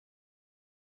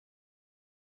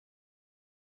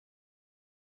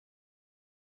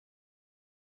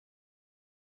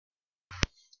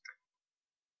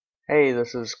Hey,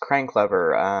 this is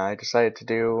Cranklever. I decided to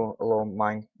do a little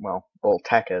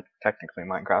Tekkit, technically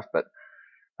Minecraft, but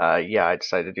yeah, I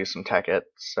decided to do some Tekkit.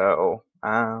 So,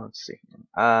 let's see.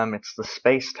 It's the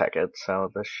space Tekkit,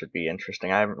 so this should be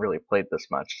interesting. I haven't really played this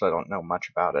much, so I don't know much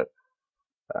about it.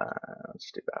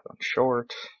 Let's do that on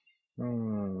short.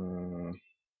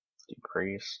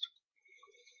 Decreased.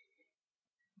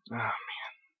 Ah,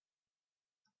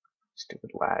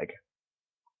 stupid lag.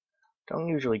 Don't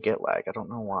usually get lag. I don't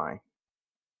know why.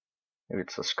 Maybe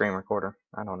it's the screen recorder.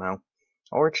 I don't know.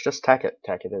 Or it's just Tekkit.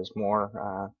 Tekkit is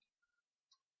more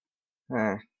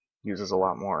uses a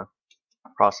lot more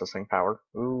processing power.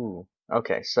 Ooh.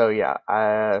 Okay, so yeah,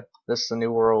 this is the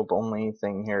new world. Only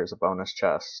thing here is a bonus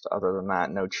chest. Other than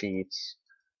that, no cheats,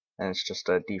 and it's just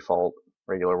a default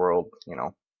regular world.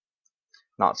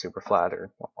 Not super flat,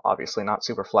 or well, obviously not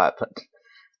super flat, but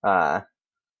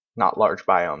not large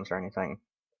biomes or anything.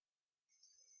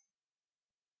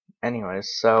 Anyways,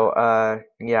 so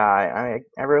yeah,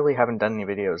 I really haven't done any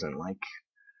videos in like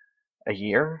a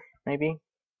year, maybe,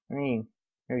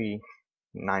 maybe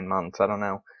 9 months. I don't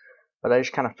know, but I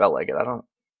just kind of felt like it. I don't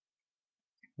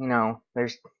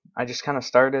there's I just kind of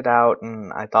started out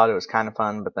and I thought it was kind of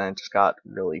fun, but then it just got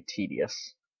really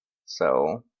tedious.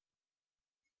 So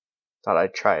thought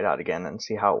I'd try it out again and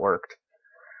see how it worked.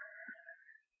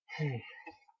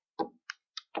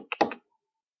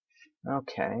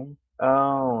 Okay.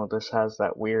 Oh, this has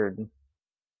that weird,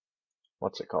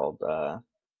 what's it called?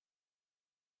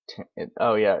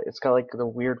 Oh yeah, it's got like the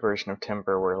weird version of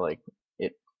timber where like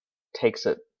it takes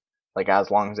it like as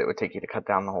long as it would take you to cut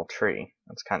down the whole tree.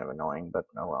 That's kind of annoying, but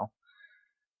oh well.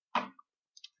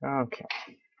 Okay.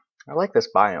 I like this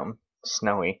biome.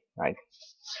 Snowy.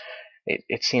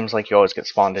 It seems like you always get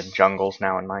spawned in jungles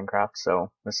now in Minecraft,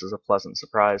 so this is a pleasant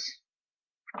surprise.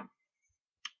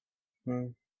 I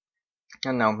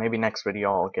don't know, maybe next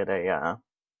video I'll get a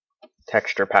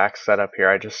texture pack set up here.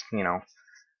 I just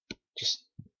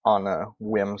on a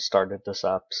whim started this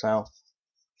up, so.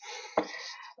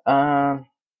 Uh,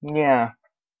 yeah.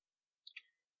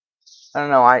 I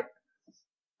don't know,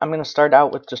 I'm gonna start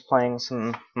out with just playing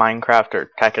some Minecraft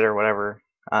or Tekkit or whatever.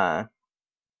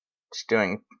 Just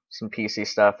doing some PC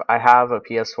stuff. I have a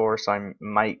PS4, so I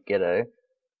might get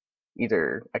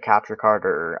either a capture card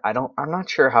or I'm not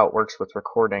sure how it works with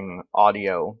recording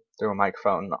audio through a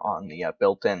microphone on the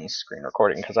built-in screen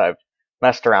recording because I've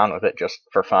messed around with it just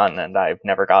for fun and I've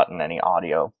never gotten any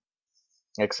audio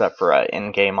except for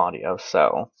in-game audio.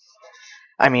 So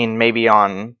I mean, maybe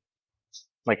on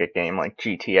like a game like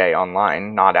GTA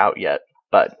Online, not out yet,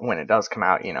 but when it does come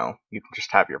out, you can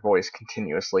just have your voice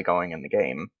continuously going in the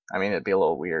game. I mean, it'd be a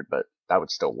little weird, but that would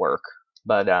still work.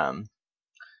 But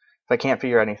if I can't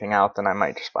figure anything out, then I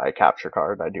might just buy a capture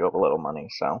card. I do have a little money,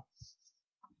 so.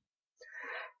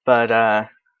 But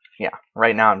yeah,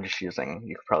 right now I'm just using.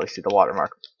 You can probably see the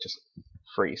watermark, just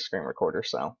free screen recorder.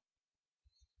 So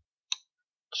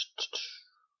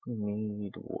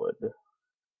need wood.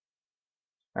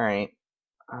 All right.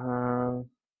 Um,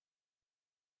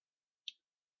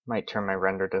 might turn my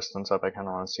render distance up. I kind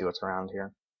of want to see what's around here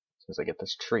as soon as I get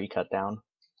this tree cut down.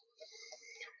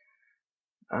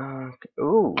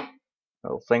 Ooh,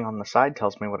 little thing on the side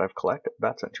tells me what I've collected.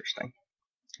 That's interesting.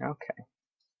 Okay,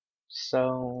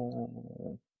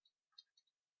 so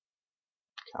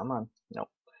come on. Nope.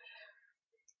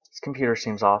 This computer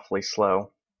seems awfully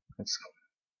slow. It's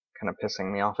kind of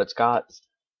pissing me off. It's got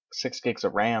 6 gigs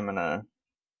of RAM and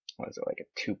what is it, like a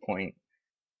 2 point,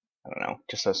 I don't know,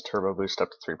 just says turbo boost up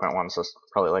to 3.1, so it's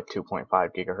probably like 2.5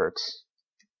 gigahertz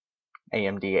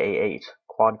AMD A8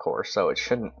 quad core, so it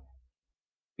shouldn't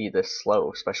be this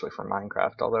slow, especially for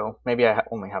Minecraft, although maybe I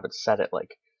only have it set at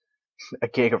like a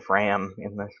gig of RAM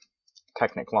in the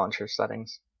Technic launcher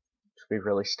settings, which would be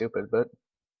really stupid, but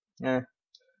eh.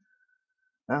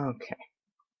 Okay.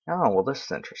 Oh, well this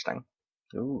is interesting.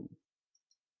 Ooh.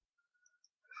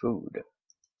 Food.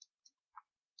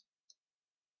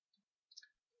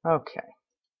 Okay.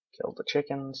 Kill the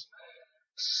chickens.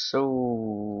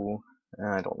 So,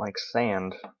 I don't like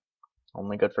sand.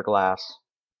 Only good for glass.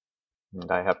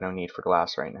 And I have no need for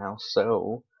glass right now,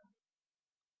 so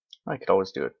I could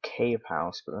always do a cave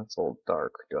house, but that's a little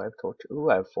dark. Do I have torches? Ooh,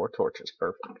 I have 4 torches.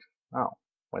 Perfect. Oh,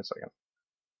 wait a second.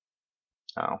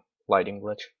 Oh, lighting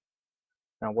glitch.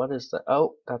 Now what is the...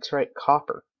 Oh, that's right,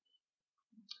 copper.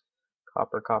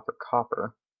 Copper, copper,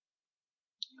 copper.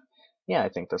 Yeah, I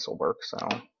think this will work, so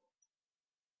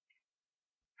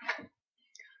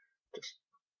just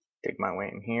dig my way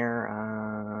in here.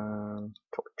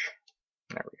 Torch.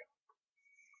 There we go.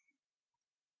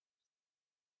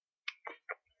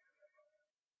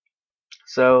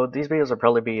 So these videos will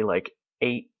probably be like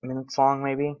 8 minutes long,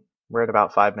 maybe. we're at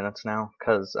about 5 minutes now,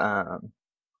 because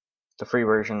the free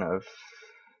version of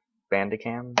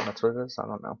Bandicam, that's what it is? I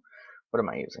don't know. What am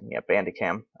I using? Yeah,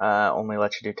 Bandicam. Only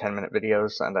lets you do 10-minute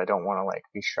videos, and I don't want to like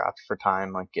be strapped for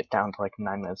time, like get down to like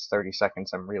 9 minutes 30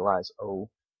 seconds and realize, oh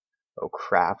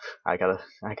crap, I gotta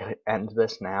end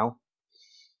this now.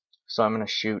 So I'm gonna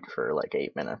shoot for like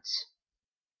 8 minutes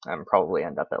and probably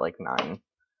end up at like 9.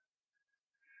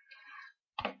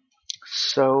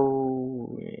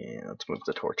 So yeah, let's move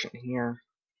the torch in here.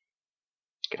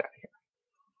 Get out of here.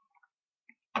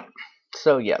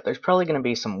 So yeah, there's probably going to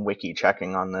be some wiki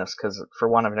checking on this, because for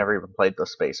one, I've never even played the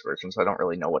space version, so I don't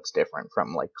really know what's different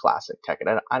from like classic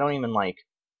Tekkit. I don't even like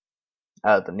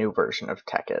the new version of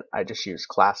Tekkit. I just use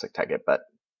classic Tekkit, but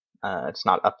it's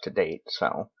not up to date,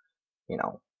 so you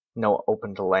know, no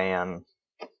open to LAN,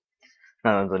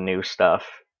 none of the new stuff.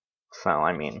 So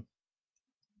I mean,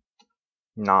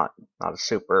 not a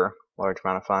super large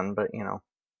amount of fun, but you know,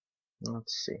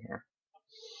 let's see here.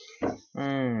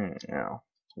 No,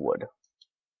 wood.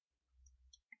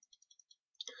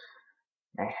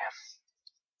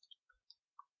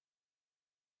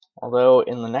 Although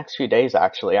in the next few days,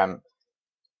 actually, I'm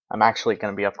actually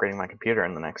going to be upgrading my computer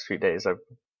in the next few days.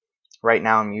 Right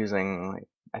now I'm using,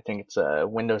 I think it's a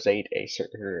Windows 8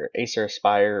 Acer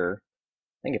Aspire.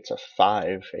 I think it's a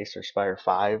 5, Acer Aspire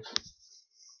 5.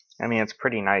 I mean, it's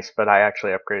pretty nice, but I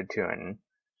actually upgraded to an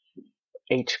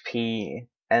HP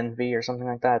Envy or something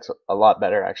like that. It's a lot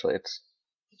better, actually. It's,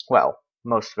 well,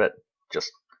 most of it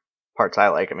just parts I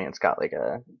like. I mean, it's got like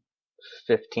a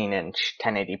 15-inch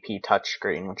 1080p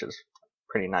touchscreen, which is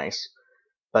pretty nice.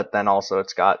 But then also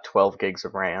it's got 12 gigs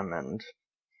of RAM, and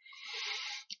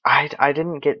I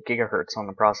didn't get gigahertz on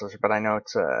the processor, but I know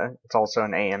it's also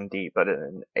an AMD, but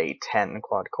an A10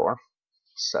 quad core.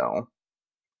 So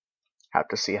have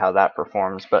to see how that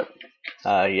performs. But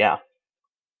yeah,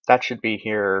 that should be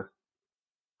here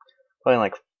probably in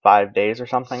like 5 days or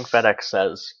something. FedEx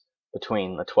says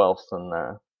between the 12th and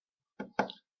the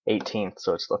 18th,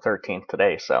 so it's the 13th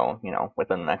today. So you know,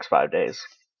 within the next 5 days.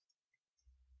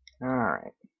 All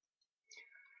right.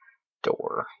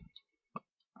 Door.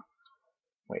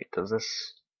 Wait, does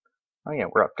this... Oh yeah,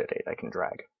 we're up to date. I can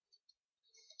drag.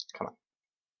 Come on.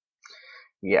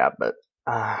 Yeah, but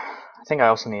I think I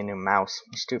also need a new mouse.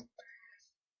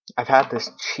 I've had this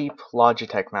cheap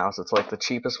Logitech mouse. It's like the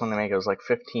cheapest one they make. It was like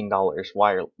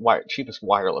 $15. Cheapest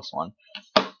wireless one.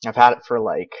 I've had it for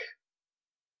like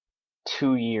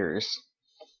 2 years,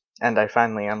 and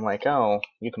I'm like, oh,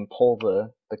 you can pull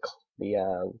the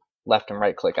left and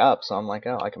right click up. So I'm like,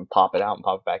 oh, I can pop it out and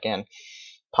pop it back in.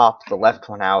 Pop the left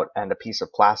one out, and a piece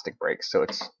of plastic breaks, so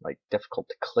it's like difficult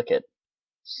to click it.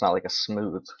 It's not like a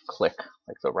smooth click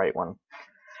like the right one.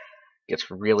 It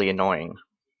gets really annoying.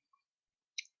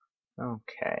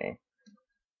 Okay.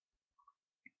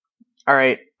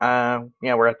 Alright, yeah,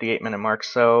 we're at the 8-minute mark,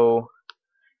 so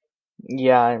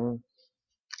yeah,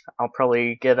 I'll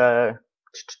probably get a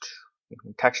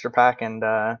texture pack and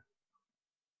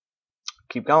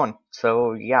keep going.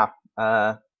 So yeah,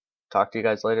 talk to you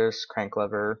guys later. This is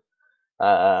Cranklever.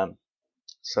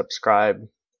 Subscribe,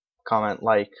 comment,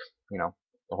 like, you know,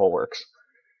 the whole works.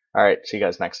 Alright, see you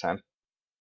guys next time.